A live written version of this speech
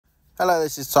Hello,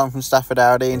 this is Tom from Stafford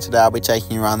Audi, and today I'll be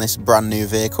taking you around this brand new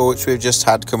vehicle which we've just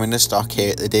had come into stock here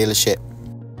at the dealership.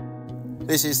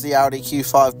 This is the Audi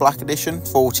Q5 Black Edition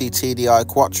 40 TDI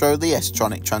Quattro, the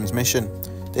S-Tronic transmission.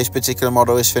 This particular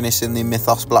model is finished in the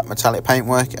Mythos black metallic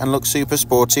paintwork and looks super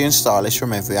sporty and stylish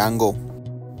from every angle.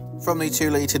 From the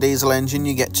 2-litre diesel engine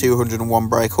you get 201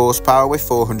 brake horsepower with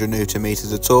 400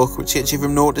 Nm of torque, which gets you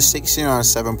from 0 to 60 in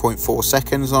 7.4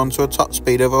 seconds onto a top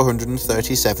speed of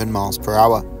 137 miles per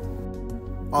hour.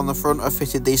 On the front are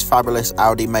fitted these fabulous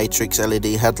Audi Matrix LED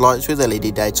headlights with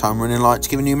LED daytime running lights,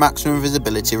 giving you maximum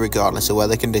visibility regardless of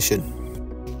weather condition.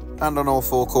 And on all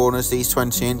four corners, these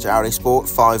 20-inch Audi Sport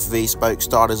 5V spoke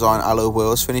star design alloy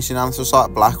wheels finish in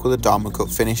anthracite black with a diamond cut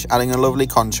finish, adding a lovely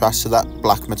contrast to that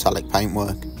black metallic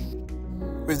paintwork.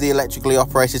 With the electrically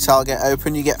operated tailgate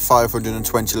open, you get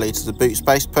 520 litres of boot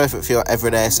space, perfect for your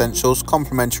everyday essentials,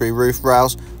 complimentary roof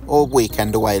rails or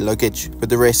weekend away luggage. With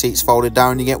the rear seats folded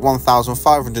down, you get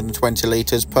 1,520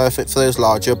 litres, perfect for those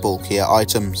larger, bulkier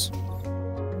items.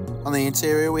 On the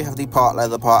interior, we have the part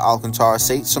leather, part Alcantara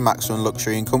seats for maximum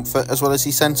luxury and comfort, as well as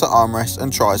the centre armrest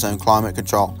and tri-zone climate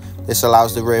control. This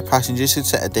allows the rear passengers to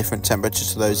set a different temperature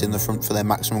to those in the front for their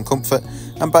maximum comfort,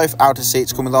 and both outer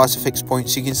seats come with ISOFIX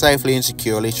points so you can safely and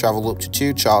securely travel up to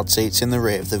 2 child seats in the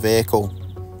rear of the vehicle.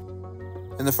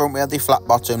 In the front we have the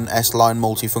flat-bottomed S-Line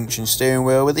multifunction steering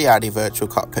wheel with the Audi virtual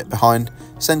cockpit behind,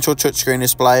 central touchscreen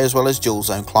display as well as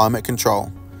dual-zone climate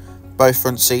control. Both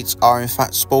front seats are in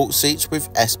fact sport seats with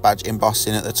S-badge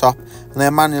embossing at the top, and they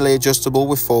are manually adjustable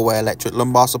with 4-way electric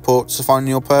lumbar support, so finding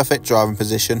your perfect driving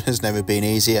position has never been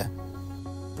easier.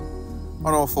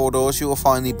 On all four doors you will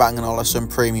find the Bang & Olufsen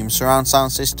premium surround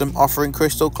sound system, offering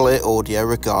crystal clear audio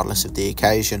regardless of the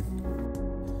occasion.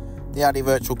 The Audi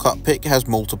virtual cockpit has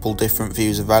multiple different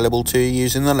views available to you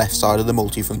using the left side of the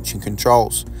multifunction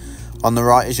controls. On the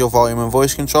right is your volume and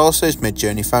voice control, so it's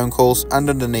mid-journey phone calls, and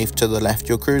underneath to the left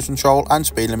your cruise control and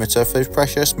speed limiter for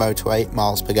precious motorway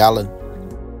miles per gallon.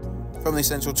 From the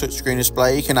central touchscreen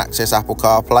display you can access Apple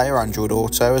CarPlay or Android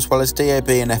Auto, as well as DAB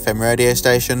and FM radio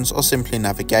stations or simply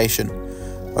navigation.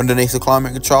 Underneath the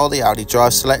climate control, the Audi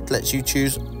Drive Select lets you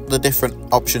choose the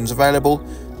different options available,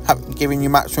 giving you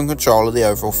maximum control of the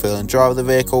overall feel and drive of the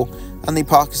vehicle, and the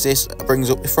Park Assist brings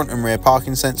up the front and rear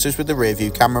parking sensors with the rear view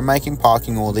camera, making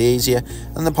parking all the easier,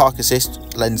 and the Park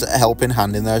Assist lends a helping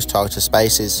hand in those tighter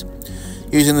spaces.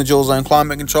 Using the dual zone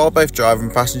climate control, both driver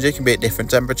and passenger can be at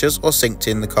different temperatures or synced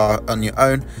in the car on your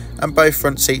own, and both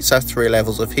front seats have 3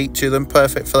 levels of heat to them,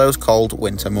 perfect for those cold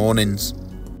winter mornings.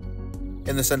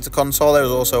 In the centre console there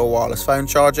is also a wireless phone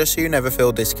charger, so you never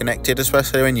feel disconnected,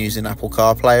 especially when using Apple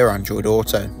CarPlay or Android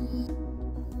Auto.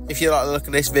 If you like the look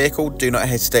of this vehicle, do not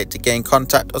hesitate to get in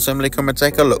contact or simply come and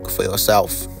take a look for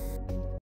yourself.